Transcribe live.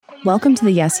Welcome to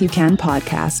the Yes You Can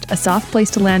podcast, a soft place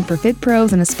to land for fit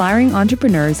pros and aspiring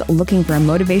entrepreneurs looking for a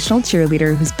motivational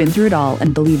cheerleader who's been through it all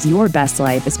and believes your best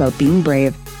life is about being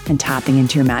brave and tapping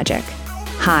into your magic.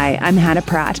 Hi, I'm Hannah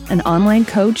Pratt, an online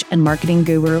coach and marketing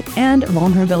guru and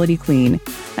vulnerability queen.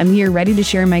 I'm here ready to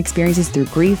share my experiences through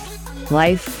grief,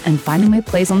 life, and finding my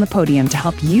place on the podium to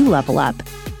help you level up.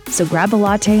 So grab a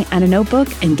latte and a notebook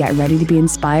and get ready to be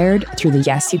inspired through the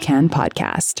Yes You Can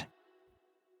podcast.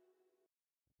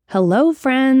 Hello,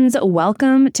 friends.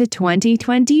 Welcome to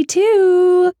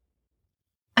 2022.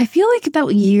 I feel like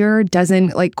that year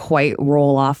doesn't quite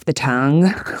roll off the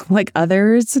tongue like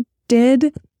others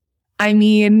did. I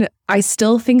mean, I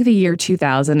still think the year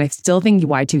 2000, I still think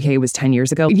Y2K was 10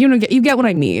 years ago. You get what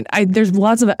I mean. There's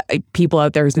lots of people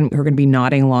out there who are going to be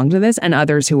nodding along to this and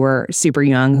others who are super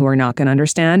young who are not going to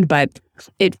understand. But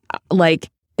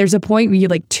there's a point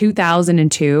where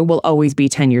 2002 will always be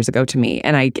 10 years ago to me,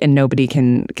 and nobody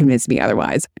can convince me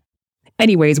otherwise.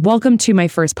 Anyways, welcome to my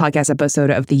first podcast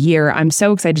episode of the year. I'm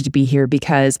so excited to be here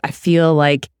because I feel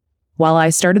like while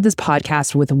I started this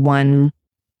podcast with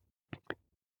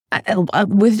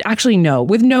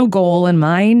no goal in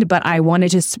mind, but I wanted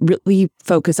to really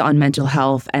focus on mental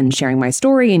health and sharing my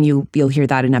story, and you'll hear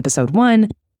that in episode 1.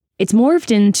 It's morphed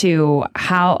into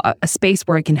how a space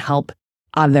where I can help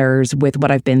others with what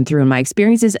I've been through and my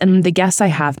experiences. And the guests I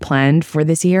have planned for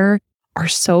this year are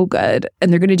so good,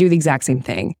 and they're going to do the exact same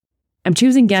thing. I'm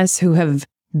choosing guests who have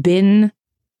been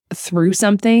through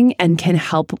something and can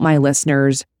help my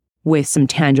listeners with some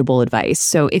tangible advice.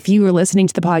 So if you are listening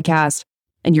to the podcast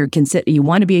and you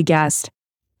want to be a guest,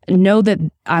 know that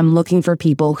I'm looking for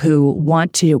people who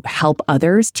want to help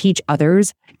others, teach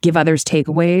others, give others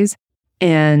takeaways,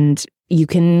 and you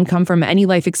can come from any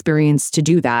life experience to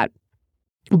do that.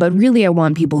 But really, I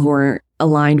want people who are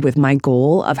aligned with my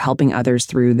goal of helping others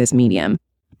through this medium.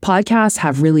 Podcasts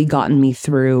have really gotten me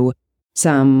through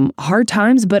some hard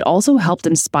times, but also helped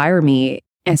inspire me,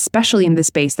 especially in the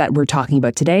space that we're talking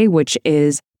about today, which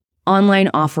is online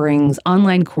offerings,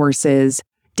 online courses,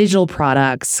 digital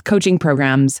products, coaching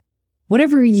programs,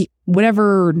 whatever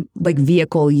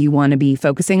vehicle you want to be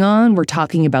focusing on. We're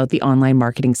talking about the online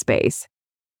marketing space.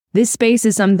 This space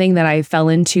is something that I fell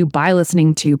into by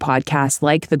listening to podcasts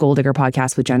like the Goal Digger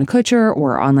podcast with Jenna Kutcher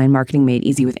or Online Marketing Made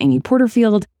Easy with Amy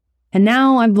Porterfield. And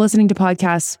now I'm listening to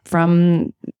podcasts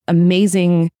from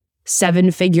amazing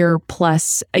 7-figure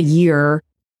plus a year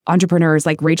entrepreneurs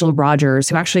like Rachel Rogers,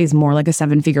 who actually is more like a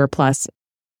 7-figure plus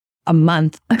a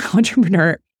month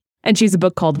entrepreneur. And she's a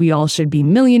book called We All Should Be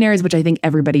Millionaires, which I think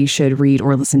everybody should read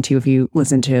or listen to if you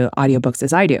listen to audiobooks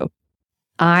as I do.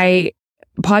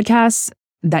 Podcasts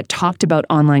that talked about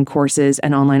online courses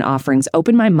and online offerings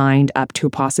opened my mind up to a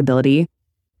possibility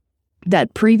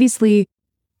that previously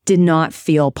did not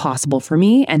feel possible for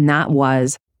me, and that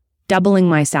was doubling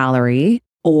my salary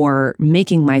or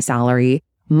making my salary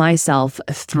myself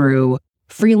through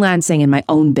freelancing in my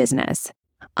own business.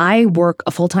 I work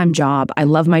a full-time job. I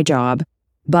love my job,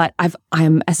 but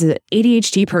I'm as an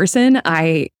ADHD person,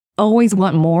 I always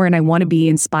want more, and I want to be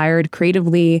inspired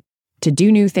creatively to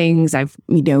do new things. I've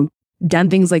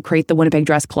done things like create the Winnipeg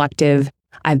Dress Collective.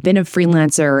 I've been a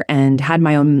freelancer and had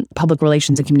my own public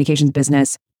relations and communications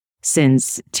business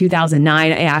since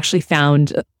 2009. I actually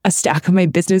found a stack of my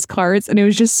business cards, and it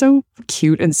was just so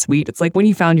cute and sweet. It's like when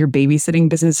you found your babysitting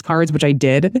business cards, which I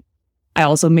did. I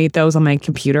also made those on my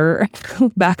computer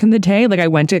back in the day. I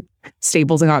went to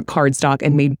Staples and got cardstock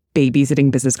and made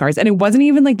babysitting business cards. And it wasn't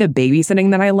even the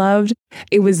babysitting that I loved.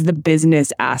 It was the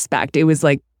business aspect. It was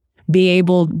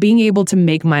being able to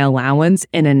make my allowance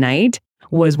in a night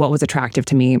was what was attractive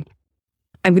to me.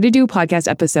 I'm going to do a podcast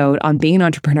episode on being an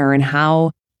entrepreneur and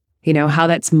how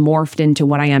that's morphed into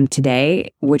what I am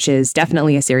today, which is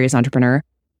definitely a serious entrepreneur.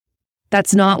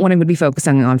 That's not what I'm going to be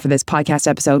focusing on for this podcast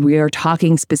episode. We are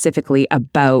talking specifically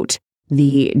about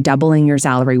the doubling your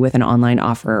salary with an online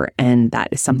offer. And that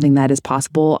is something that is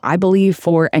possible, I believe,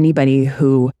 for anybody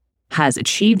who has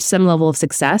achieved some level of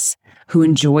success, who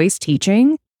enjoys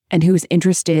teaching, and who's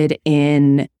interested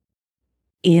in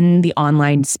the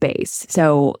online space.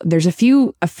 So there's a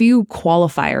few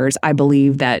qualifiers, I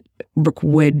believe, that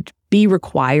would be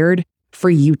required for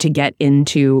you to get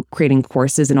into creating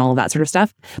courses and all of that sort of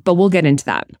stuff. But we'll get into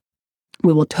that.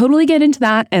 We will totally get into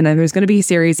that. And then there's going to be a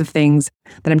series of things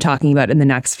that I'm talking about in the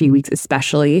next few weeks,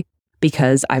 especially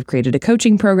because I've created a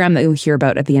coaching program that you'll hear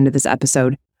about at the end of this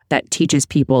episode that teaches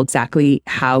people exactly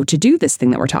how to do this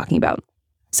thing that we're talking about.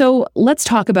 So let's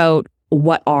talk about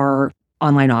what are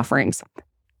online offerings.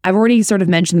 I've already sort of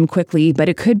mentioned them quickly, but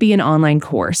it could be an online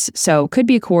course. So it could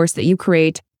be a course that you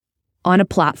create on a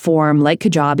platform like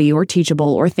Kajabi or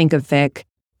Teachable or Thinkific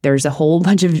There's a whole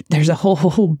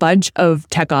bunch of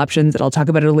tech options that I'll talk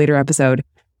about in a later episode.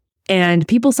 And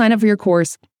people sign up for your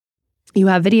course. You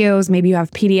have videos, maybe you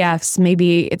have PDFs,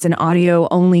 maybe it's an audio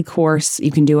only course. You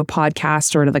can do a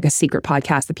podcast, sort of like a secret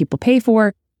podcast that people pay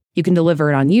for. You can deliver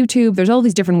it on YouTube. There's all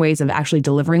these different ways of actually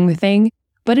delivering the thing,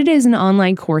 but it is an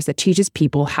online course that teaches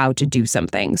people how to do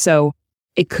something. So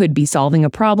it could be solving a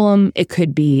problem. It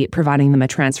could be providing them a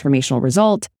transformational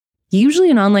result. Usually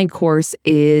an online course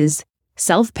is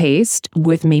self-paced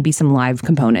with maybe some live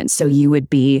components. So you would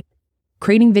be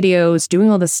creating videos,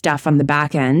 doing all this stuff on the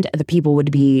back end. The people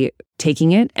would be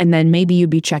taking it, and then maybe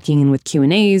you'd be checking in with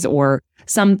Q&As or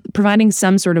providing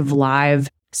some sort of live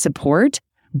support.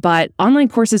 But online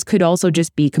courses could also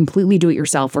just be completely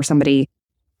do-it-yourself, where somebody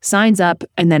signs up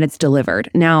and then it's delivered.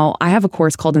 Now, I have a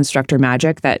course called Instructor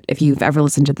Magic that if you've ever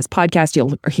listened to this podcast,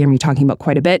 you'll hear me talking about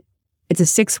quite a bit. It's a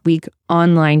 6-week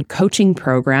online coaching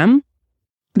program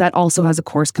that also has a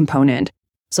course component.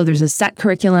 So there's a set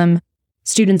curriculum.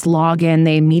 Students log in,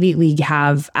 they immediately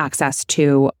have access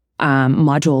to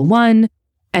module 1.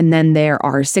 And then there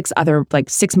are 6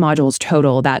 modules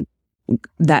total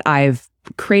that I've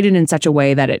created in such a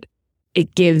way that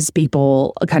it gives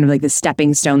people a kind of like this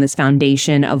stepping stone, this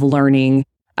foundation of learning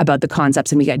about the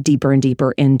concepts, and we get deeper and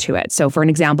deeper into it. So for an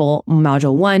example,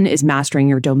 module 1 is mastering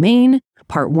your domain,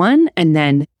 part 1, and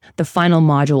then the final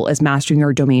module is mastering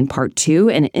your domain, part 2.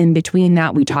 And in between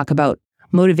that, we talk about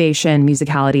motivation,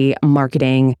 musicality,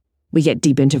 marketing. We get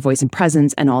deep into voice and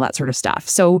presence and all that sort of stuff.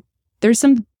 So there's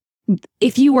some,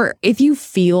 if you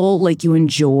feel like you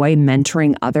enjoy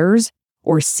mentoring others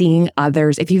or seeing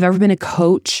others, if you've ever been a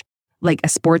coach, like a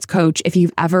sports coach, if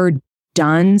you've ever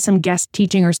done some guest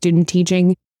teaching or student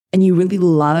teaching, and you really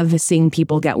love seeing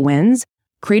people get wins,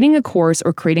 creating a course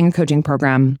or creating a coaching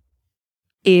program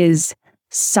is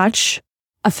such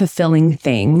a fulfilling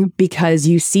thing, because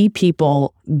you see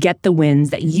people get the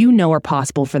wins that you know are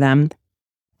possible for them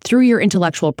through your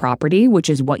intellectual property, which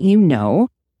is what you know,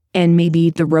 and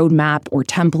maybe the roadmap or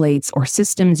templates or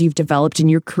systems you've developed in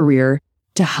your career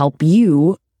to help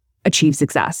you achieve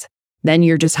success. Then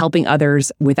you're just helping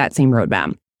others with that same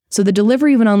roadmap. So the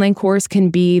delivery of an online course can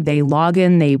be, they log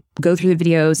in, they go through the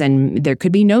videos, and there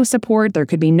could be no support, there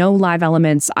could be no live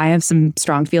elements. I have some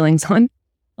strong feelings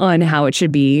on how it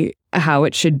should be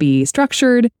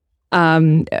structured,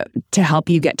 to help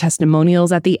you get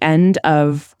testimonials at the end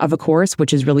of a course,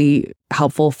 which is really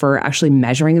helpful for actually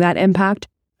measuring that impact.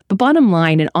 But bottom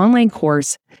line, an online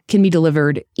course can be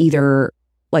delivered either,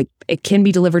 like, it can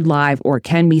be delivered live, or it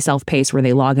can be self-paced where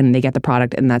they log in and they get the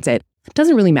product and that's it. It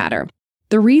doesn't really matter.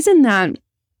 The reason that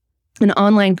an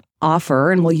online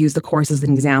offer, and we'll use the course as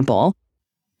an example,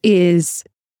 is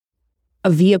a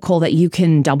vehicle that you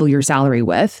can double your salary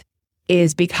with,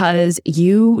 is because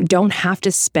you don't have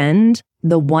to spend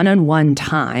the one-on-one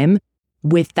time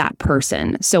with that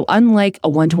person. So unlike a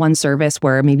one-to-one service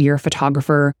where maybe you're a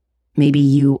photographer, maybe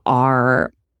you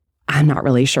are, I'm not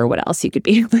really sure what else you could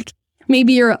be, like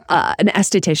maybe you're an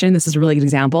esthetician. This is a really good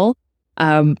example,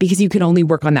 because you can only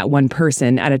work on that one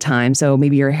person at a time. So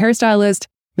maybe you're a hairstylist,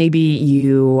 maybe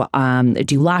you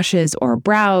do lashes or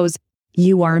brows.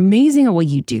 You are amazing at what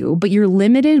you do, but you're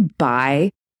limited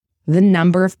by the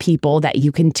number of people that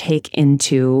you can take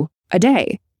into a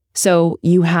day. So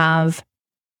you have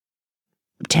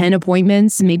 10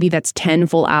 appointments, maybe that's 10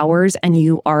 full hours, and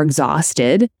you are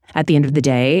exhausted at the end of the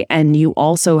day. And you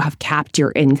also have capped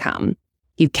your income.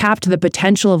 You've capped the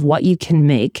potential of what you can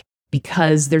make,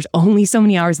 because there's only so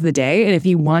many hours of the day. And if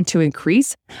you want to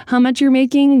increase how much you're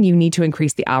making, you need to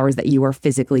increase the hours that you are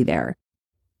physically there.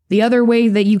 The other way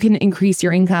that you can increase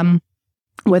your income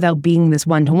without being this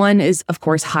one-to-one is, of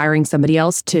course, hiring somebody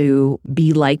else to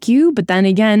be like you. But then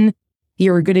again,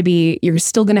 you're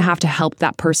still going to have to help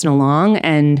that person along.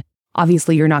 And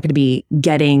obviously, you're not going to be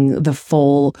getting the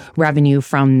full revenue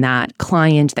from that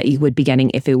client that you would be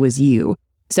getting if it was you.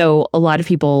 So a lot of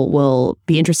people will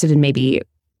be interested in maybe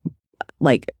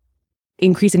like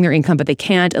increasing their income, but they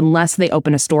can't unless they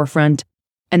open a storefront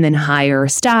and then hire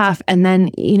staff. And then,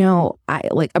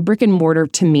 a brick and mortar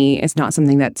to me is not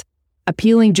something that's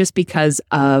appealing, just because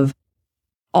of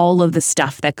all of the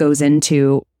stuff that goes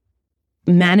into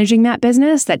managing that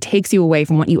business that takes you away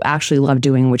from what you actually love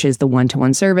doing, which is the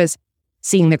one-to-one service,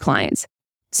 seeing the clients.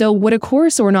 So what a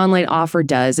course or an online offer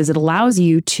does is it allows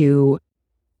you to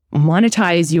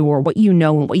monetize what you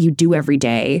know and what you do every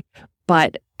day,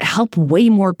 but help way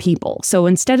more people. So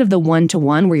instead of the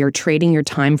one-to-one where you're trading your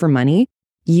time for money,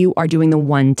 you are doing the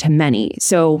one-to-many.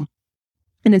 So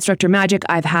in Instructor Magic,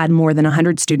 I've had more than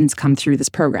 100 students come through this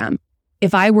program.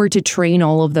 If I were to train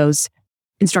all of those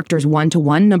instructors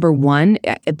one-to-one, number one,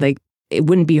 it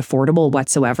wouldn't be affordable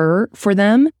whatsoever for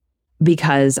them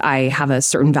because I have a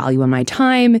certain value on my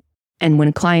time. And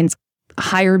when clients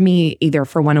hire me either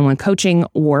for one-on-one coaching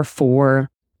or for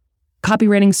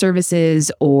copywriting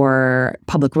services or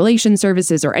public relations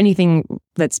services or anything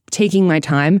that's taking my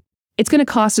time, it's going to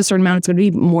cost a certain amount. It's going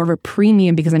to be more of a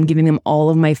premium because I'm giving them all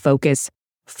of my focus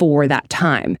for that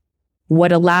time.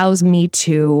 What allows me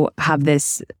to have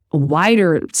this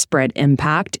wider spread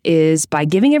impact is by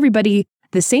giving everybody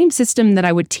the same system that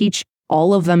I would teach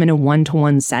all of them in a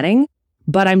one-to-one setting,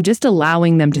 but I'm just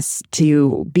allowing them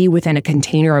to be within a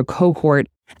container or cohort,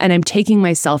 and I'm taking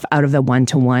myself out of the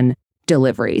one-to-one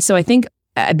delivery. So I think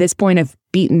at this point I've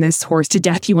beaten this horse to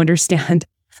death. You understand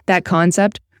that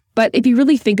concept. But if you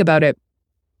really think about it,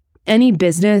 any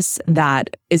business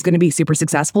that is going to be super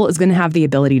successful is going to have the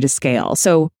ability to scale.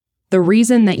 So the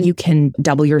reason that you can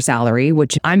double your salary,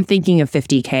 which I'm thinking of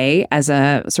 $50K as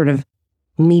a sort of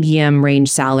medium range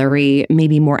salary,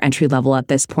 maybe more entry level at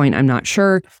this point, I'm not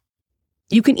sure.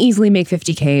 You can easily make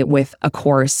 $50K with a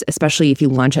course, especially if you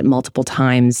launch it multiple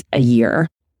times a year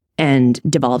and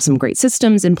develop some great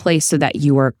systems in place so that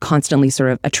you are constantly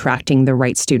sort of attracting the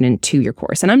right student to your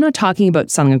course. And I'm not talking about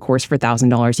selling a course for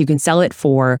 $1,000. You can sell it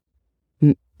for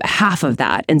half of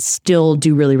that and still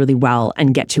do really, really well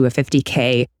and get to a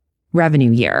 $50K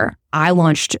revenue year. I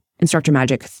launched Instructor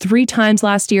Magic 3 times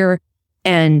last year,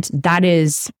 and that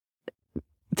is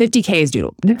 $50K is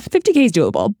doable. 50K is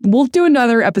doable. We'll do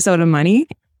another episode on money,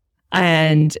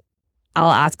 and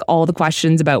I'll ask all the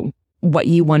questions about what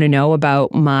you want to know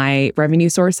about my revenue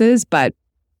sources, but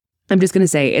I'm just going to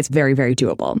say it's very, very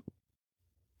doable.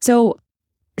 So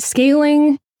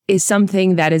scaling is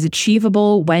something that is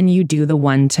achievable when you do the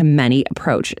one-to-many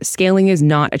approach. Scaling is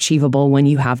not achievable when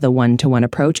you have the one-to-one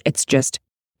approach. It's just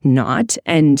not.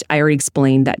 And I already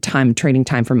explained that trading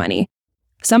time for money.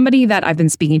 Somebody that I've been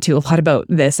speaking to a lot about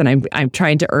this, and I'm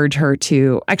trying to urge her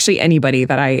to, actually anybody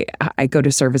that I go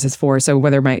to services for, so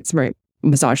whether it's my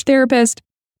massage therapist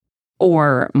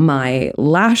or my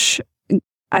lash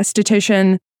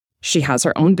esthetician, she has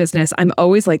her own business. I'm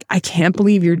always like, I can't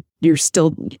believe you're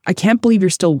still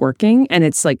working, and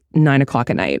it's like 9:00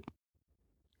 at night.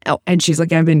 Oh, and she's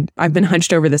like, I've been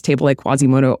hunched over this table like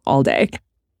Quasimodo all day.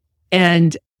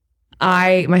 And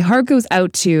my heart goes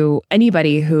out to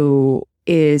anybody who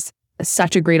is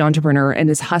such a great entrepreneur and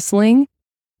is hustling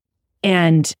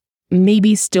and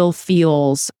maybe still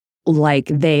feels like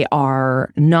they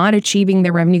are not achieving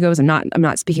their revenue goals. I'm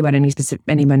not speaking about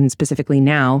anyone specifically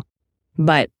now,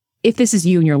 but if this is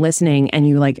you and you're listening and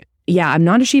you're like, yeah, I'm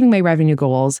not achieving my revenue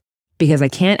goals because I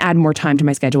can't add more time to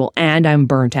my schedule and I'm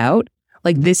burnt out,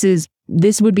 like this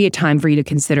would be a time for you to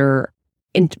consider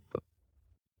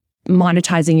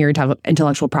monetizing your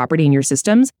intellectual property and your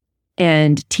systems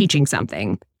and teaching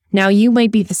something. Now, you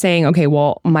might be saying, okay,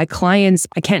 well, my clients,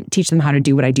 I can't teach them how to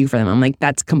do what I do for them. I'm like,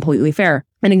 that's completely fair.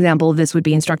 An example of this would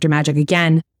be Instructor Magic.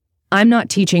 Again, I'm not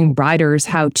teaching riders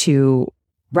how to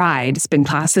ride spin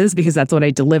classes because that's what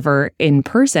I deliver in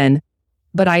person,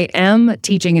 but I am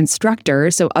teaching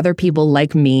instructors, so other people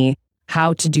like me,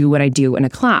 how to do what I do in a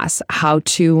class, how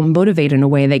to motivate in a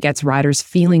way that gets riders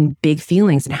feeling big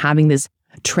feelings and having this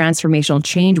transformational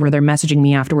change where they're messaging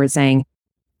me afterwards saying,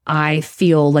 I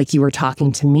feel like you were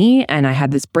talking to me and I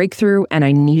had this breakthrough and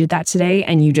I needed that today.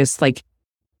 And you just like,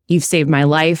 you've saved my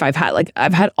life. I've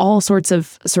had all sorts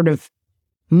of sort of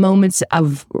moments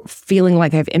of feeling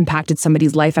like I've impacted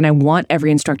somebody's life. And I want every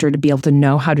instructor to be able to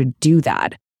know how to do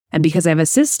that. And because I have a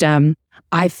system,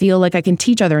 I feel like I can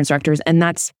teach other instructors. And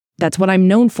that's what I'm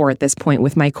known for at this point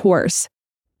with my course.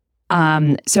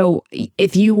 So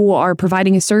if you are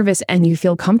providing a service and you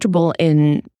feel comfortable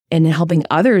in helping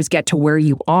others get to where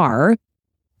you are,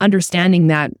 understanding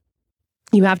that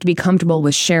you have to be comfortable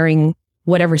with sharing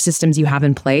whatever systems you have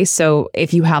in place. So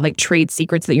if you have like trade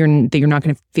secrets that you're not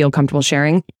going to feel comfortable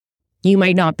sharing, this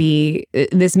may not be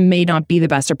the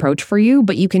best approach for you,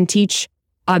 but you can teach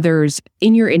others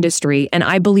in your industry. And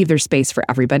I believe there's space for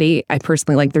everybody. I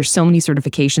personally there's so many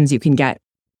certifications you can get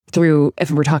through,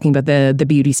 if we're talking about the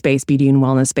beauty space, beauty and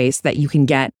wellness space, that you can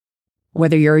get,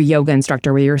 whether you're a yoga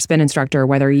instructor, whether you're a spin instructor,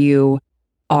 whether you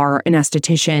are an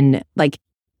esthetician,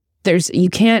 you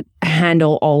can't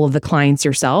handle all of the clients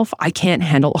yourself. I can't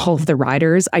handle all of the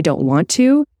riders. I don't want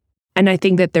to. And I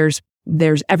think that there's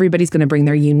everybody's going to bring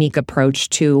their unique approach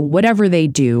to whatever they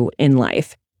do in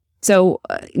life. So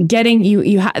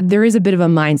there is a bit of a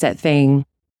mindset thing,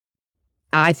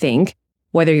 I think,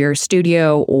 whether you're a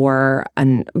studio or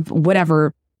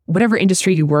whatever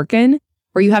industry you work in,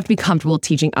 where you have to be comfortable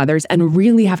teaching others and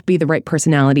really have to be the right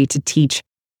personality to teach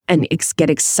and get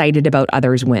excited about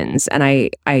others' wins. And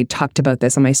I talked about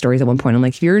this on my stories at one point. I'm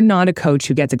like, if you're not a coach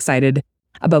who gets excited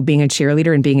about being a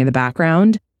cheerleader and being in the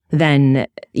background, then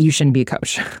you shouldn't be a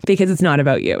coach because it's not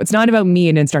about you. It's not about me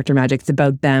and Instructor Magic. It's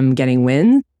about them getting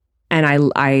wins. And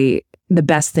I the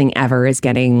best thing ever is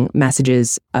getting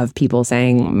messages of people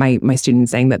saying, my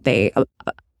students saying that they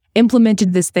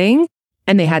implemented this thing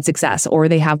and they had success, or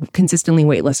they have consistently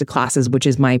waitlisted classes, which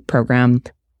is my program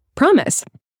promise.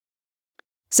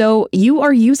 So you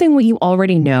are using what you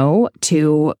already know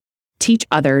to teach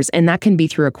others, and that can be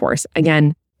through a course.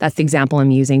 Again, that's the example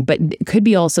I'm using, but it could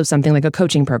be also something like a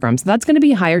coaching program. So that's going to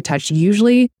be higher touch.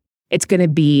 Usually it's going to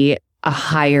be a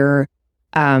higher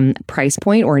price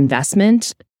point or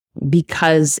investment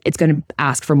because it's going to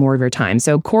ask for more of your time.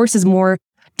 So course is more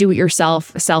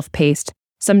do-it-yourself, self-paced.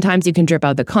 Sometimes you can drip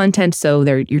out the content so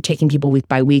you're taking people week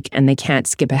by week and they can't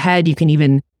skip ahead. You can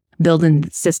even build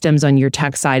in systems on your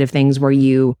tech side of things where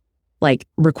you like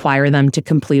require them to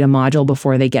complete a module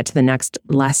before they get to the next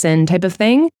lesson type of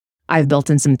thing. I've built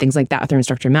in some things like that through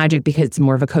Instructor Magic because it's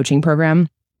more of a coaching program.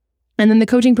 And then the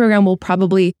coaching program will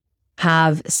probably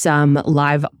have some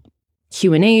live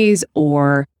Q&As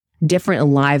or different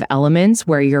live elements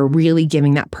where you're really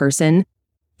giving that person,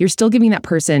 you're still giving that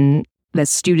person, the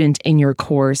student in your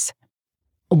course,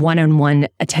 one-on-one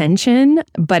attention,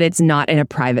 but it's not in a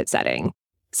private setting.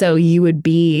 So you would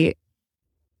be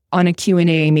on a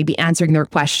Q&A, maybe answering their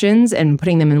questions and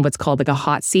putting them in what's called like a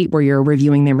hot seat where you're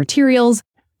reviewing their materials.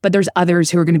 But there's others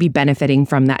who are going to be benefiting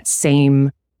from that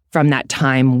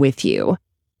time with you.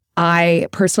 I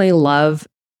personally love,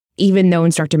 even though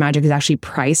Instructor Magic is actually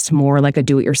priced more like a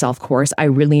do-it-yourself course, I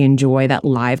really enjoy that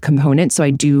live component. So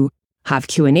I do have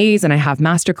Q&As and I have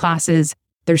masterclasses.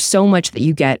 There's so much that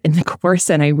you get in the course.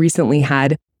 And I recently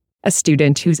had a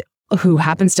student who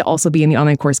happens to also be in the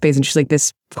online course space. And she's like,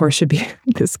 this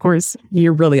course,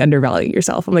 you're really undervaluing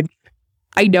yourself. I'm like,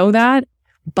 I know that,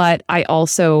 but I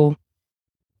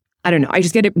don't know. I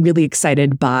just get really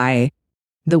excited by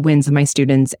the wins of my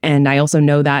students. And I also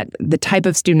know that the type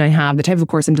of student I have, the type of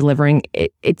course I'm delivering,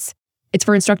 it's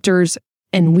for instructors.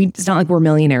 And it's not like we're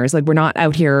millionaires. Like we're not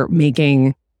out here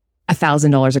making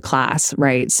 $1,000 a class,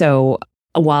 right? So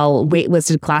while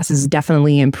waitlisted classes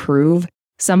definitely improve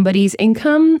somebody's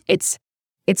income, it's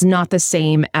not the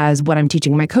same as what I'm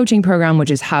teaching in my coaching program,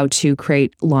 which is how to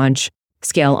create, launch,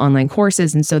 scale online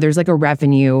courses. And so there's like a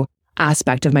revenue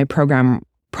aspect of my program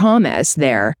promise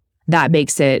there that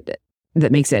makes it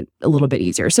a little bit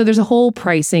easier. So there's a whole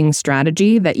pricing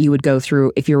strategy that you would go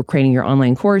through if you were creating your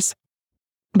online course.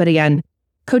 But again,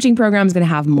 coaching program is going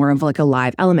to have more of like a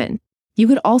live element. You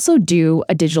could also do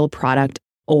a digital product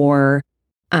or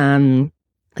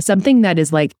something that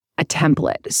is like a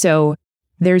template. So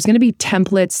there's going to be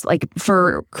templates like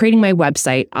for creating my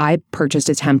website. I purchased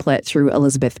a template through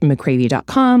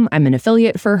elizabethmccravey.com. I'm an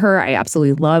affiliate for her. I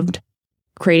absolutely loved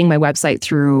creating my website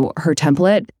through her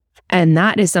template. And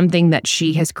that is something that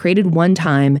she has created one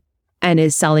time and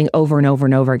is selling over and over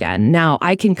and over again. Now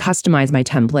I can customize my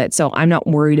template. So I'm not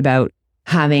worried about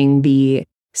having the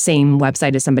same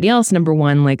website as somebody else. Number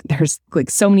one, like there's like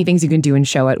so many things you can do in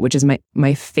Showit, which is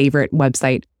my favorite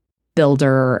website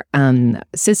builder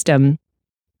system.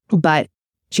 But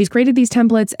she's created these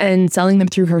templates and selling them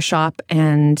through her shop,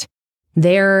 and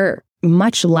they're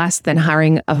much less than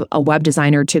hiring a web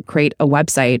designer to create a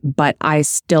website, but I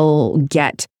still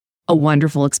get a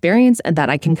wonderful experience and that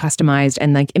I can customize,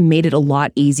 and like it made it a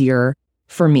lot easier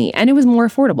for me, and it was more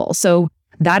affordable. So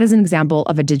that is an example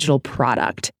of a digital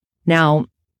product. Now,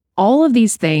 all of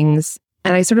these things,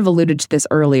 and I sort of alluded to this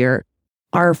earlier,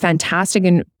 are fantastic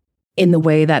in the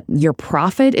way that your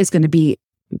profit is going to be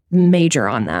major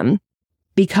on them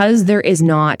because there is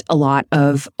not a lot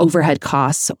of overhead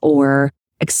costs or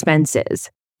expenses.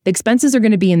 The expenses are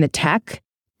going to be in the tech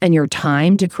and your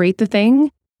time to create the thing.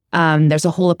 There's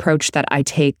a whole approach that I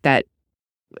take that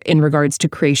in regards to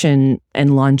creation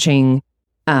and launching,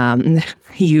 I'm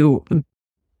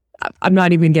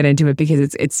not even get into it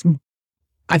because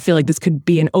I feel like this could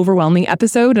be an overwhelming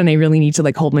episode and I really need to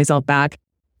like hold myself back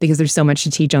because there's so much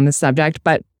to teach on this subject.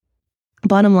 But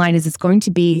bottom line is it's going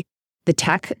to be the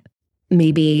tech,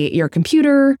 maybe your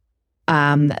computer,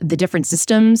 the different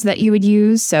systems that you would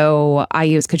use. So I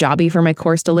use Kajabi for my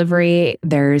course delivery.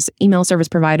 There's email service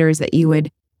providers that you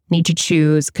would need to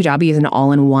choose. Kajabi is an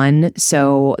all-in-one.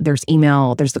 So there's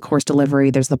email, there's the course delivery,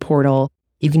 there's the portal.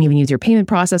 You can even use your payment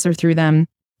processor through them.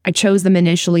 I chose them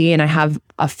initially and I have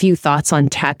a few thoughts on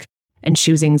tech and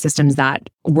choosing systems that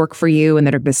work for you and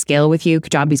that are going to scale with you.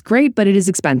 Kajabi is great, but it is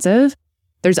expensive.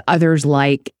 There's others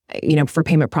like, for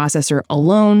payment processor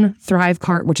alone,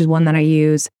 Thrivecart, which is one that I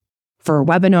use for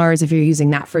webinars. If you're using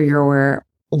that for your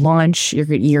launch,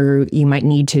 you might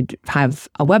need to have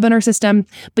a webinar system,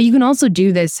 but you can also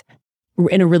do this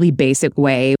in a really basic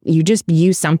way. You just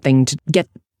use something to get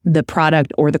the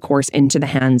product or the course into the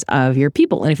hands of your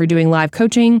people. And if you're doing live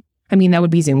coaching, I mean, that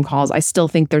would be Zoom calls. I still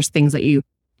think there's things that you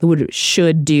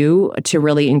should do to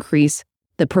really increase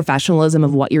the professionalism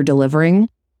of what you're delivering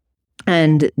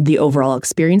and the overall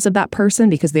experience of that person,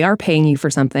 because they are paying you for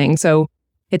something. So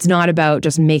it's not about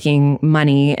just making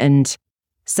money and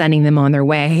sending them on their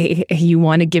way. You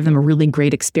want to give them a really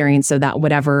great experience so that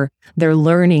whatever they're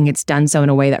learning, it's done so in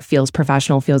a way that feels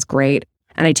professional, feels great.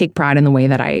 And I take pride in the way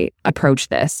that I approach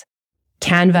this.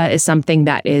 Canva is something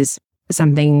that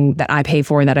I pay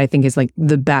for, that I think is like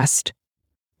the best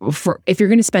for if you're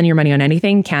going to spend your money on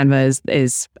anything. Canva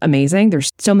is amazing. There's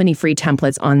so many free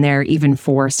templates on there, even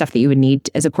for stuff that you would need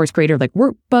as a course creator, like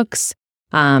workbooks,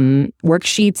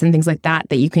 worksheets, and things like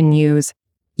that you can use.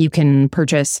 You can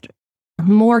purchase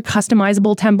more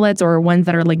customizable templates or ones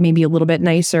that are like maybe a little bit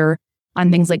nicer on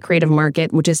things like Creative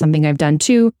Market, which is something I've done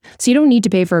too. So you don't need to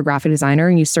pay for a graphic designer,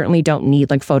 and you certainly don't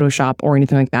need like Photoshop or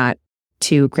anything like that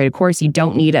to create a course. You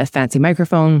don't need a fancy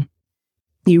microphone.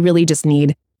 You really just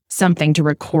need something to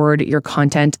record your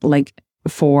content, like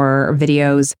for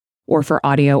videos or for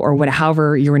audio or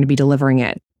however you're going to be delivering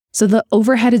it. So the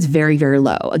overhead is very, very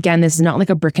low. Again, this is not like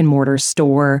a brick and mortar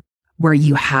store where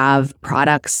you have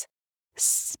products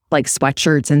like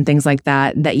sweatshirts and things like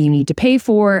that you need to pay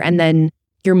for, and then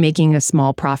you're making a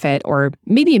small profit or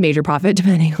maybe a major profit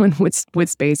depending on what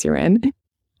space you're in.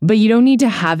 But you don't need to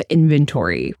have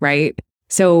inventory, right?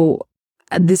 So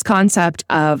this concept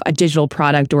of a digital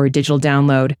product or a digital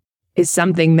download is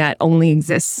something that only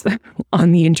exists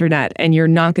on the internet, and you're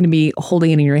not going to be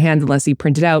holding it in your hands unless you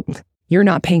print it out. You're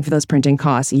not paying for those printing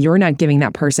costs. You're not giving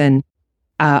that person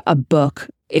a book.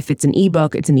 If it's an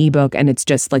ebook, it's an ebook, and it's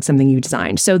just like something you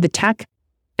designed. So the tech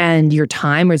and your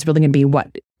time is really going to be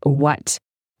what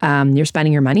you're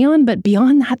spending your money on. But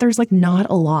beyond that, there's like not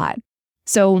a lot.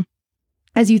 So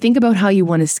as you think about how you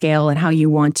want to scale and how you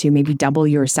want to maybe double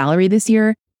your salary this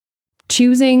year,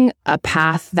 choosing a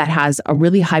path that has a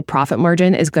really high profit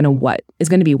margin is going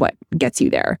to be what gets you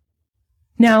there.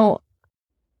 Now,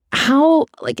 how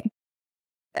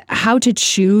to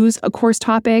choose a course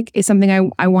topic is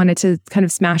something I wanted to kind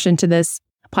of smash into this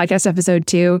podcast episode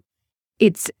too.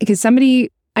 It's because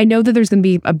I know that there's going to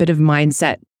be a bit of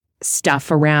mindset stuff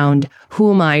around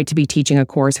who am I to be teaching a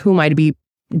course? Who am I to be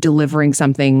delivering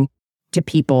something to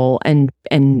people and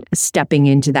stepping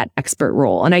into that expert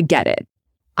role? And I get it.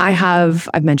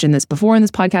 I've mentioned this before in this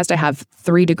podcast. I have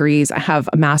 3 degrees. I have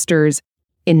a master's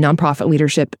in nonprofit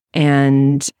leadership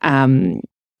and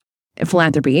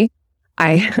philanthropy.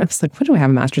 I was like, what do I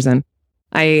have a master's in?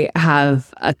 I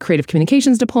have a creative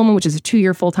communications diploma, which is a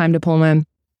 2-year full-time diploma.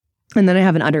 And then I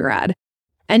have an undergrad.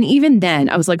 And even then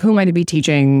I was like, who am I to be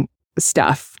teaching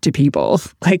stuff to people?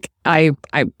 Like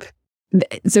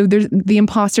so there's the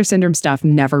imposter syndrome stuff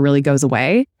never really goes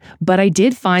away. But I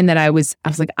did find that I was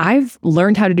like, I've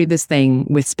learned how to do this thing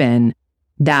with Spin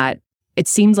that it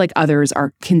seems like others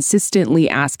are consistently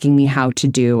asking me how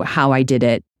I did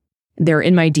it. They're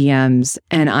in my DMs,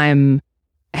 and I'm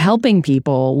helping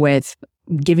people with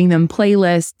giving them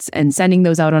playlists and sending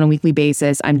those out on a weekly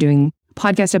basis. I'm doing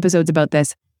podcast episodes about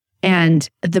this. And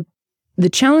the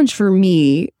challenge for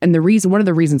me, and one of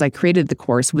the reasons I created the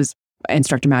course was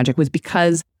Instructor Magic, was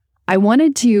because I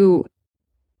wanted to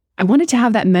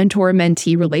have that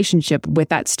mentor-mentee relationship with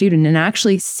that student and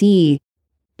actually see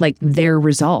like their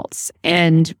results.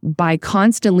 And by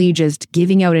constantly just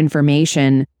giving out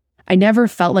information, I never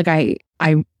felt like I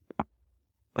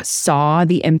saw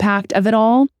the impact of it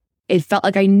all. It felt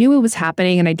like I knew it was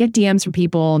happening, and I'd get DMs from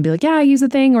people and be like, yeah, I use the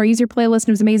thing, or I use your playlist and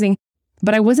it was amazing.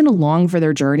 But I wasn't along for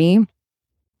their journey.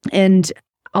 And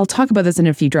I'll talk about this in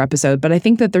a future episode, but I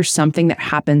think that there's something that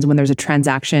happens when there's a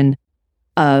transaction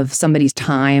of somebody's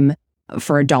time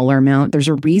for a dollar amount. There's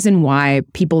a reason why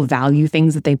people value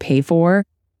things that they pay for.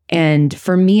 And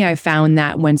for me, I found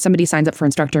that when somebody signs up for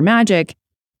Instructor Magic,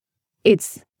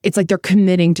 it's like they're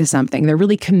committing to something. They're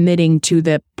really committing to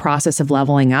the process of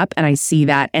leveling up. And I see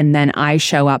that. And then I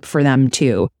show up for them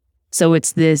too. So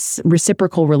it's this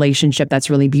reciprocal relationship that's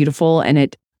really beautiful. And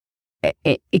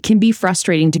it can be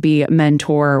frustrating to be a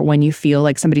mentor when you feel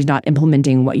like somebody's not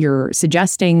implementing what you're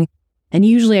suggesting. And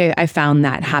usually I found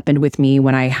that happened with me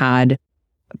when I had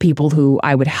people who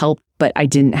I would help, but I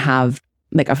didn't have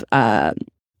like I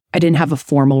didn't have a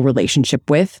formal relationship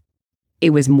with. It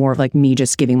was more of like me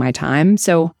just giving my time.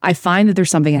 So I find that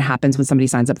there's something that happens when somebody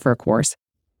signs up for a course.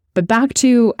 But back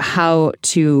to how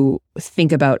to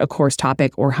think about a course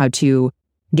topic or how to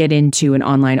get into an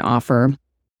online offer.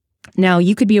 Now,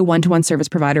 you could be a one-to-one service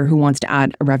provider who wants to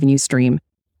add a revenue stream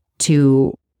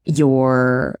to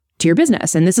your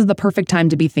business. And this is the perfect time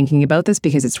to be thinking about this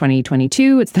because it's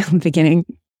 2022. It's the beginning.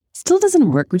 Still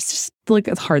doesn't work. It's just like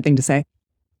a hard thing to say.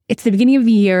 It's the beginning of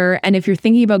the year. And if you're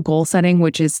thinking about goal setting,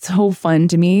 which is so fun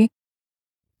to me,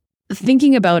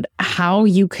 thinking about how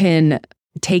you can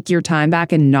take your time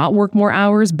back and not work more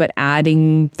hours, but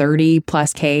adding 30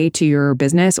 plus K to your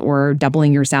business or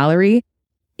doubling your salary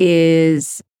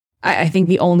is, I think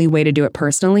the only way to do it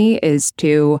personally is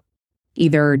to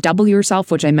either double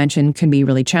yourself, which I mentioned can be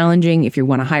really challenging. If you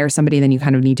want to hire somebody, then you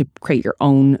kind of need to create your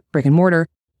own brick and mortar,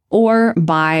 or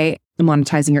by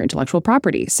monetizing your intellectual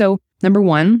property. So number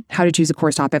one, how to choose a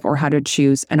course topic or how to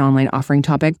choose an online offering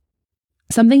topic,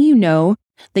 something you know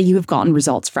that you have gotten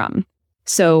results from.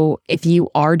 So if you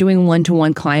are doing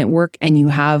one-to-one client work and you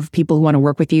have people who want to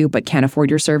work with you but can't afford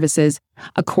your services,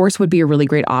 a course would be a really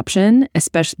great option,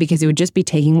 especially because it would just be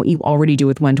taking what you already do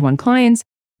with one-to-one clients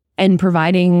and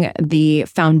providing the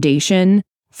foundation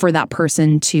for that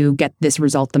person to get this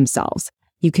result themselves.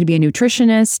 You could be a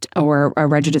nutritionist or a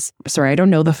registered, I don't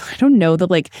know the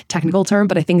like technical term,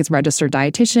 but I think it's registered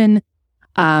dietitian.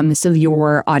 So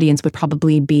your audience would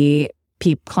probably be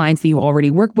clients that you already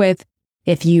work with.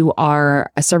 If you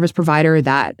are a service provider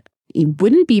that you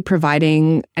wouldn't be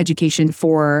providing education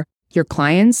for your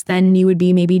clients, then you would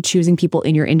be maybe choosing people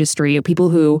in your industry, people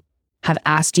who have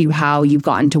asked you how you've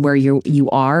gotten to where you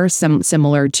are.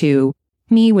 Similar to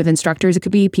me with instructors, it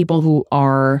could be people who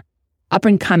are up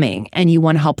and coming and you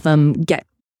want to help them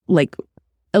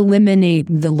eliminate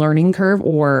the learning curve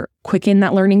or quicken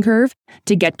that learning curve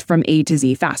to get from A to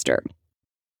Z faster.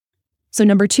 So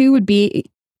number two would be,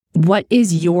 what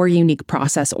is your unique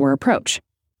process or approach?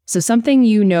 So something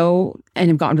you know and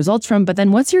have gotten results from, but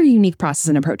then what's your unique process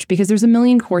and approach? Because there's a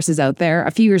million courses out there.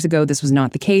 A few years ago, this was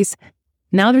not the case.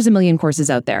 Now there's a million courses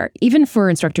out there. Even for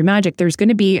Instructor Magic, there's going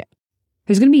to be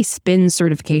spin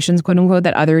certifications, quote unquote,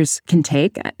 that others can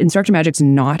take. Instructor Magic's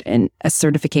not a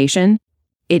certification.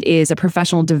 It is a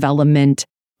professional development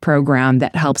program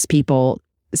that helps people,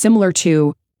 similar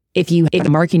to if you have a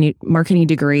marketing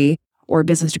degree or a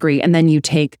business degree, and then you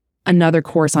take another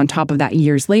course on top of that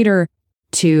years later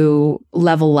to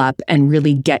level up and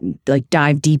really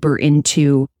dive deeper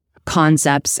into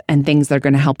concepts and things that are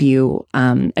going to help you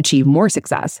achieve more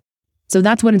success. So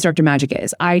that's what Instructor Magic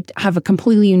is. I have a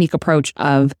completely unique approach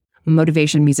of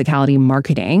motivation, musicality,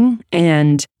 marketing,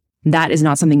 and that is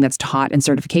not something that's taught in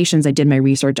certifications. I did my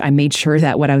research. I made sure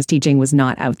that what I was teaching was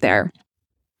not out there.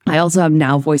 I also have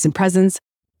now voice and presence,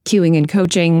 cueing and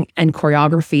coaching, and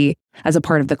choreography as a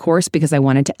part of the course because I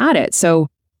wanted to add it. So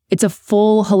it's a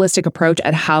full holistic approach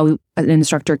at how an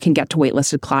instructor can get to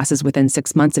waitlisted classes within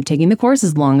 6 months of taking the course,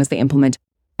 as long as they implement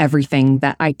everything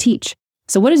that I teach.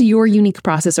 So what is your unique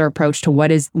process or approach to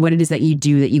what it is that you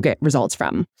do that you get results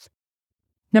from?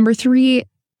 Number three,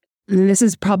 and this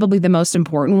is probably the most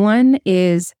important one,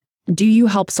 is do you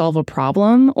help solve a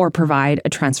problem or provide a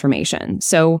transformation?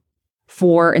 So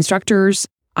for instructors,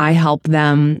 I help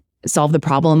them solve the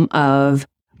problem of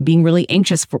being really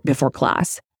anxious before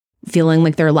class, feeling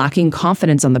like they're lacking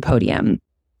confidence on the podium,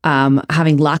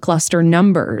 having lackluster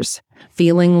numbers,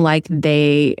 feeling like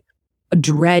they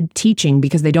dread teaching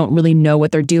because they don't really know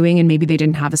what they're doing and maybe they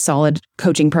didn't have a solid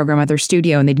coaching program at their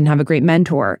studio and they didn't have a great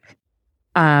mentor.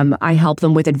 I help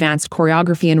them with advanced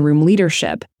choreography and room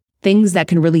leadership, things that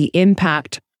can really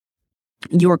impact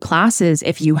your classes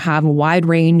if you have a wide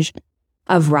range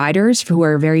of riders who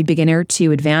are very beginner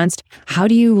to advanced. How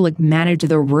do you manage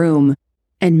the room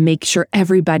and make sure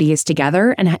everybody is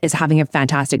together and is having a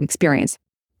fantastic experience?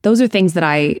 Those are things that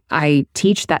I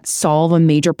teach that solve a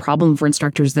major problem for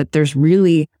instructors that there's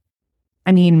really,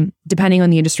 depending on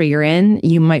the industry you're in,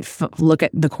 you might look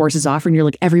at the courses offered and you're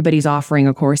like, everybody's offering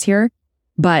a course here,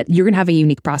 but you're going to have a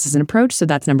unique process and approach. So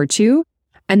that's number two.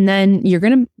 And then you're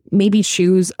going to maybe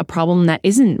choose a problem that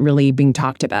isn't really being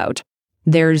talked about.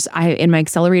 In my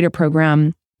accelerator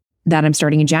program that I'm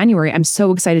starting in January, I'm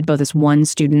so excited about this one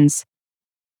student's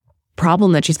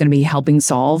problem that she's going to be helping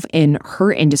solve in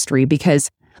her industry, because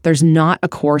there's not a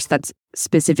course that's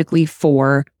specifically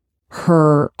for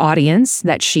her audience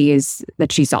that she's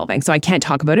solving. So I can't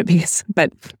talk about it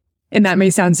and that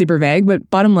may sound super vague, but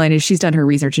bottom line is she's done her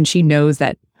research and she knows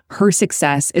that her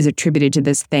success is attributed to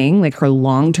this thing, her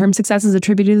long-term success is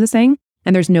attributed to this thing,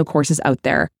 and there's no courses out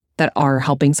there that are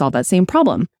helping solve that same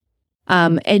problem.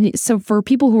 And so for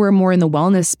people who are more in the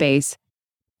wellness space,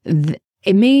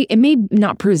 it may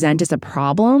not present as a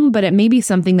problem, but it may be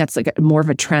something that's more of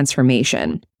a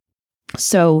transformation.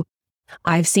 So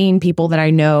I've seen people that I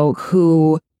know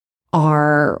who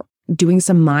are doing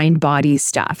some mind body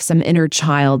stuff, some inner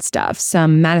child stuff,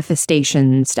 some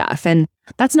manifestation stuff. And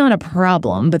that's not a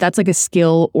problem, but that's like a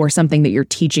skill or something that you're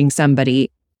teaching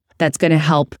somebody that's going to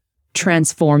help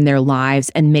transform their lives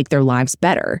and make their lives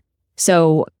better.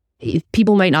 So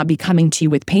people might not be coming to you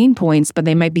with pain points, but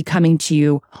they might be coming to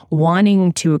you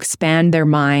wanting to expand their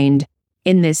mind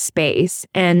in this space.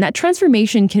 And that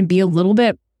transformation can be a little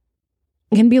bit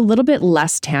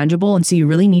less tangible. And so you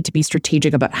really need to be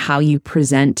strategic about how you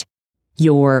present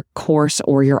your course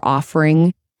or your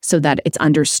offering so that it's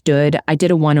understood. I did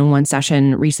a one-on-one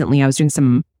session recently. I was doing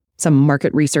some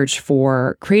market research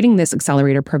for creating this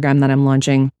accelerator program that I'm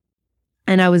launching.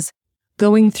 And I was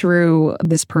going through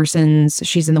this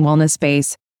she's in the wellness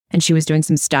space, and she was doing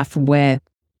some stuff with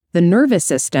the nervous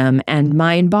system and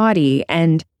mind body.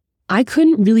 And I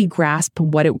couldn't really grasp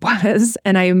what it was.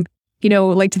 And I'm,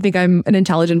 like to think I'm an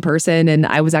intelligent person. And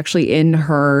I was actually in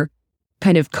her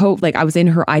kind of I was in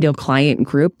her ideal client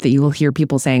group that you will hear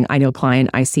people saying ideal client,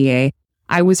 ICA.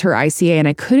 I was her ICA, and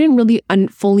I couldn't really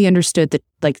fully understand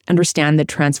the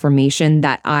transformation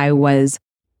that I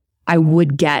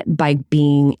would get by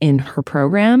being in her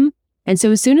program. And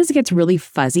so as soon as it gets really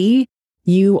fuzzy,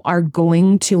 you are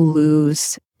going to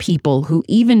lose people who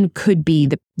even could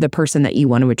be the person that you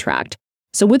want to attract.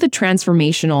 So with a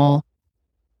transformational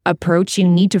approach, you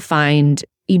need to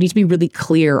be really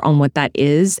clear on what that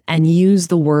is and use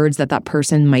the words that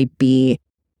person might be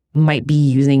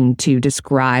using to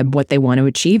describe what they want to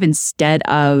achieve, instead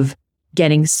of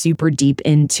getting super deep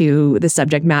into the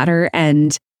subject matter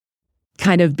and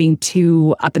kind of being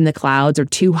too up in the clouds or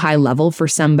too high level for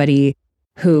somebody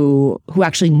who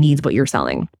actually needs what you're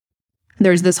selling.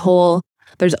 There's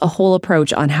a whole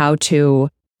approach on how to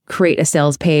create a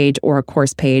sales page or a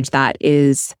course page that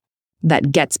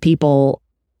gets people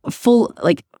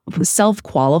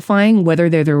self-qualifying whether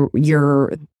they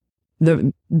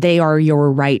are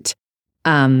your right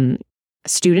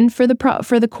student for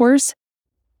the course.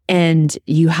 And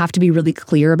you have to be really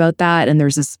clear about that. And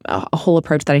there's a whole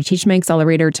approach that I teach in my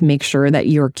accelerator to make sure that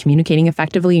you're communicating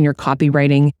effectively and your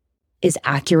copywriting is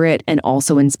accurate and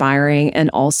also inspiring, and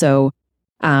also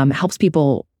helps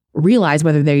people realize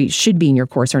whether they should be in your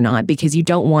course or not, because you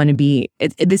don't want to be,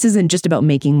 this isn't just about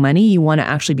making money. You want to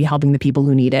actually be helping the people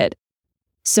who need it.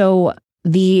 So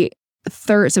the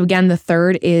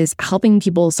third is helping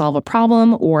people solve a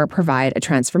problem or provide a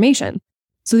transformation.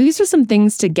 So these are some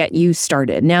things to get you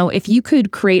started. Now, if you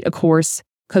could create a course,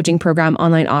 coaching program,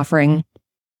 online offering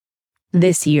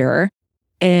this year,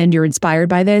 and you're inspired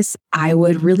by this, I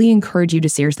would really encourage you to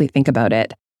seriously think about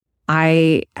it.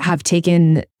 I have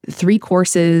taken 3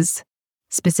 courses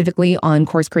specifically on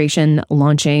course creation,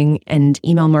 launching, and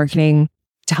email marketing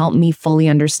to help me fully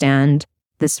understand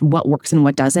what works and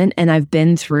what doesn't. And I've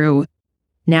been through,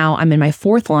 now I'm in my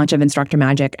 4th launch of Instructor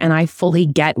Magic, and I fully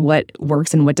get what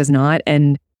works and what does not,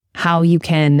 and how you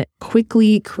can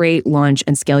quickly create, launch,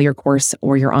 and scale your course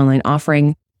or your online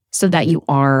offering so that you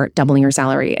are doubling your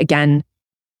salary. Again,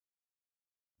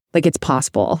 it's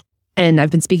possible. And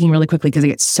I've been speaking really quickly because I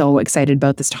get so excited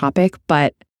about this topic.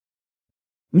 But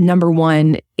number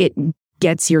one, it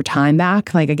gets your time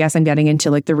back. I guess I'm getting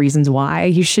into the reasons why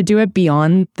you should do it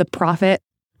beyond the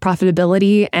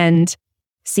profitability and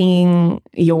seeing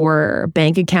your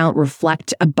bank account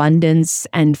reflect abundance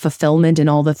and fulfillment and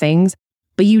all the things.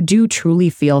 But you do truly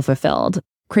feel fulfilled.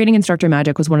 Creating Instructor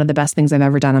Magic was one of the best things I've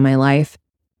ever done in my life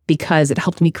because it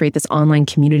helped me create this online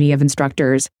community of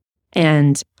instructors.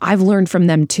 And I've learned from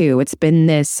them too. It's been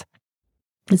this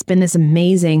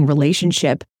amazing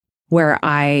relationship where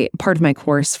part of my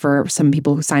course, for some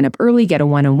people who sign up early, get a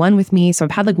one-on-one with me. So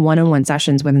I've had one-on-one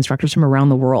sessions with instructors from around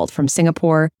the world, from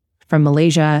Singapore, from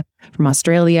Malaysia, from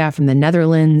Australia, from the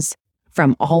Netherlands,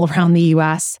 from all around the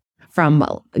US, from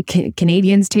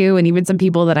Canadians too, and even some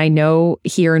people that I know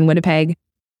here in Winnipeg.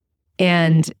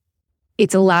 And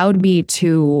it's allowed me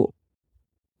to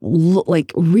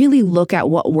really look at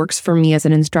what works for me as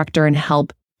an instructor and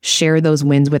help share those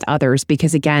wins with others.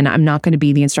 Because again, I'm not going to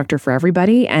be the instructor for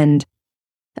everybody. And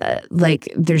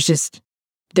there's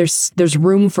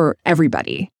room for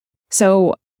everybody.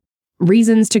 So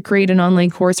reasons to create an online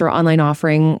course or online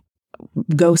offering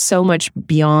go so much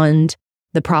beyond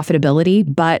the profitability.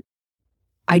 But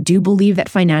I do believe that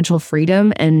financial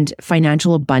freedom and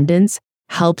financial abundance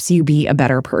helps you be a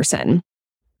better person.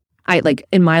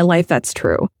 In my life, that's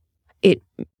true. It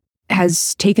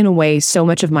has taken away so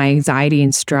much of my anxiety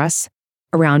and stress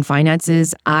around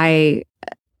finances. I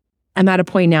am at a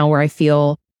point now where I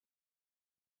feel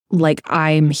like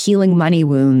I'm healing money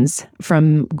wounds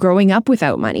from growing up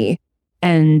without money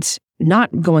and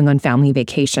not going on family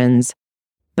vacations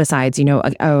besides,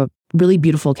 a really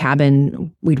beautiful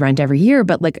cabin we'd rent every year.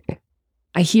 But like,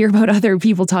 I hear about other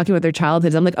people talking about their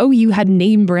childhoods. I'm like, oh, you had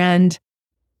name brand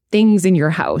things in your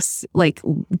house, like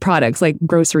products, like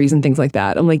groceries and things like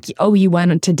that. I'm like, oh, you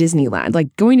went to Disneyland.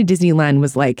 Like going to Disneyland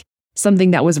was like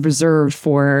something that was reserved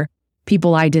for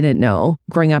people I didn't know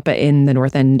growing up in the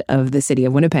north end of the city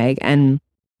of Winnipeg, and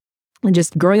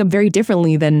just growing up very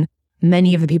differently than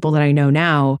many of the people that I know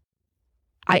now.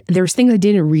 There's things I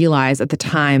didn't realize at the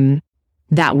time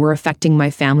that were affecting my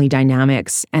family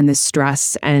dynamics and the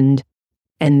stress and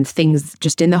things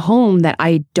just in the home that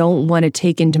I don't want to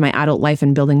take into my adult life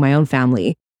and building my own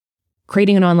family.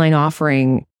 Creating an online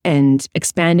offering and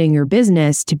expanding your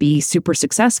business to be super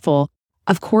successful,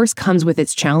 of course, comes with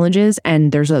its challenges,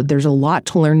 and there's a lot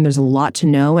to learn, there's a lot to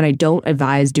know, and I don't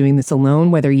advise doing this alone.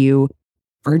 Whether you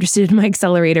are interested in my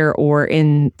accelerator or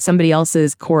in somebody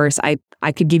else's course, I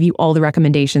could give you all the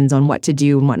recommendations on what to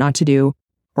do and what not to do,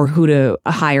 or who to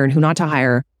hire and who not to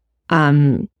hire.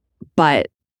 But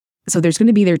so there's going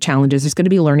to be their challenges. There's going to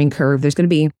be a learning curve. There's going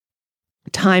to be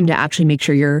time to actually make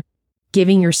sure you're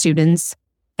giving your students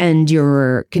and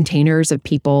your containers of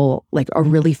people like a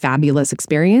really fabulous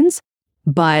experience.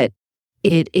 But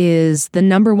it is the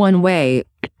number one way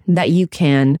that you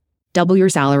can double your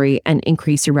salary and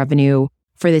increase your revenue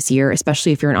for this year,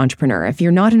 especially if you're an entrepreneur. If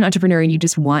you're not an entrepreneur and you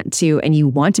just want to, and you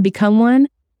want to become one,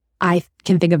 I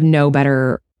can think of no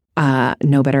better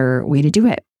way to do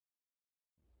it.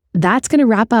 That's going to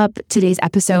wrap up today's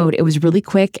episode. It was really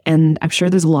quick, and I'm sure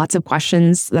there's lots of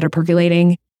questions that are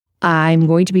percolating. I'm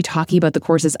going to be talking about the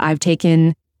courses I've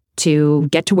taken to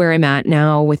get to where I'm at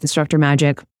now with Instructor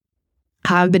Magic,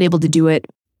 how I've been able to do it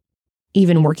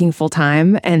even working full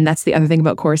time. And that's the other thing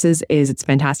about courses is it's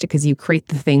fantastic because you create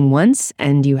the thing once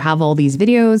and you have all these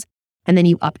videos and then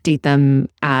you update them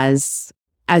as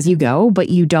you go, but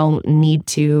you don't need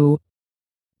to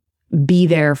be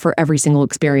there for every single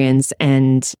experience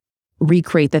and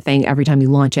recreate the thing every time you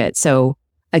launch it. So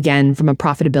again, from a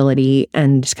profitability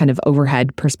and just kind of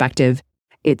overhead perspective,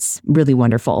 it's really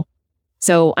wonderful.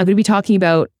 So I'm going to be talking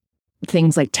about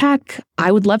things like tech.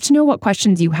 I would love to know what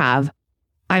questions you have.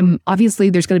 Obviously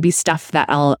there's going to be stuff that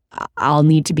I'll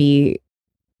need to be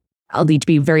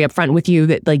very upfront with you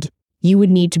that like you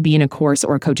would need to be in a course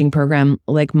or a coaching program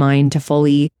like mine to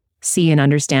fully see and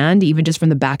understand, even just from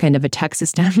the back end of a tech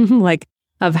system, like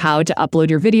of how to upload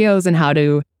your videos and how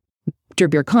to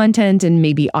drip your content and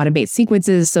maybe automate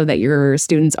sequences so that your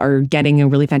students are getting a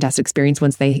really fantastic experience.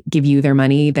 Once they give you their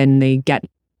money, then they get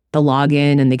the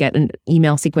login and they get an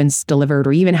email sequence delivered,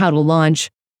 or even how to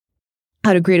launch,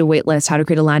 how to create a wait list, how to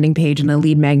create a landing page and a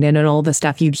lead magnet and all the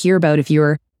stuff you'd hear about if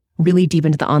you're really deep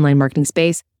into the online marketing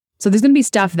space. So there's going to be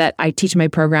stuff that I teach in my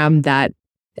program that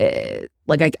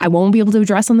I won't be able to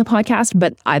address on the podcast,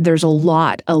 but there's a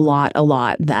lot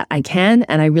that I can,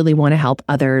 and I really want to help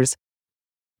others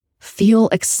feel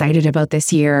excited about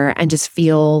this year and just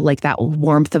feel like that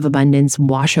warmth of abundance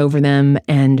wash over them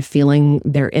and feeling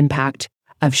their impact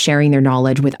of sharing their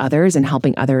knowledge with others and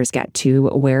helping others get to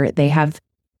where they have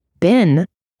been.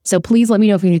 So please let me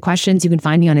know if you have any questions. You can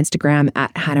find me on Instagram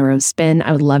at Hannah Rose Spin.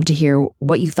 I would love to hear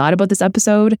what you thought about this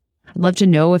episode. I'd love to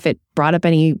know if it brought up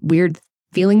any weird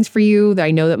feelings for you. I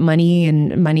know that money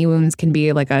and money wounds can be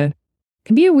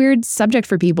a weird subject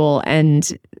for people.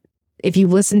 And if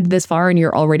you've listened this far and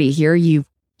you're already here, you've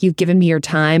given me your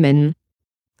time, and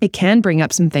it can bring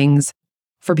up some things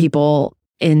for people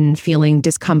in feeling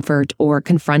discomfort or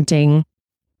confronting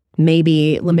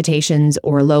maybe limitations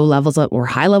or low levels of, or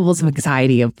high levels of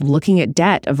anxiety, of looking at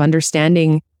debt, of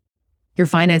understanding your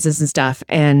finances and stuff.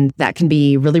 And that can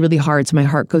be really, really hard. So my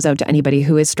heart goes out to anybody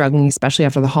who is struggling, especially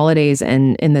after the holidays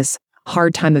and in this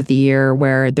hard time of the year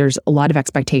where there's a lot of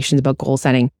expectations about goal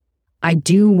setting. I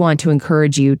do want to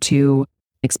encourage you to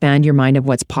expand your mind of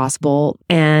what's possible.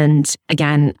 And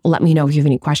again, let me know if you have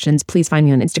any questions. Please find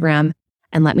me on Instagram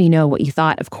and let me know what you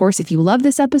thought. Of course, if you love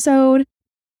this episode,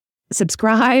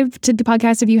 subscribe to the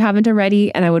podcast if you haven't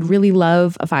already. And I would really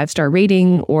love a 5-star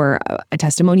rating or a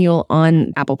testimonial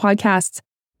on Apple Podcasts.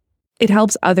 It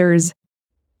helps others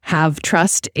have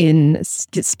trust in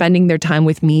spending their time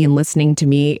with me and listening to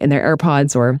me in their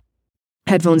AirPods or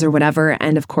headphones or whatever.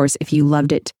 And of course, if you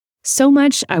loved it so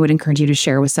much, I would encourage you to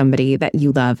share with somebody that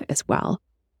you love as well.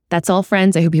 That's all,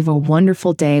 friends. I hope you have a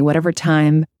wonderful day, whatever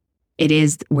time it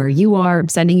is where you are. I'm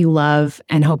sending you love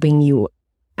and hoping you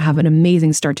have an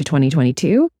amazing start to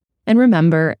 2022. And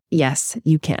remember, yes,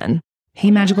 you can.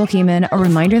 Hey, Magical Human, a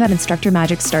reminder that Instructor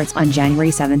Magic starts on January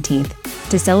 17th.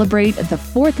 To celebrate the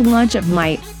 4th launch of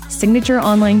my signature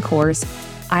online course,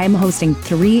 I am hosting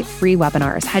 3 free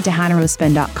webinars. Head to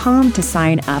hannahrosespin.com to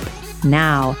sign up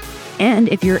now. And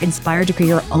if you're inspired to create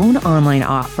your own online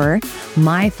offer,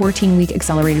 my 14-week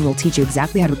accelerator will teach you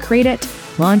exactly how to create it,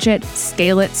 launch it,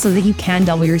 scale it so that you can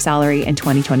double your salary in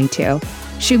 2022.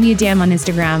 Shoot me a DM on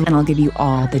Instagram and I'll give you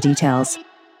all the details.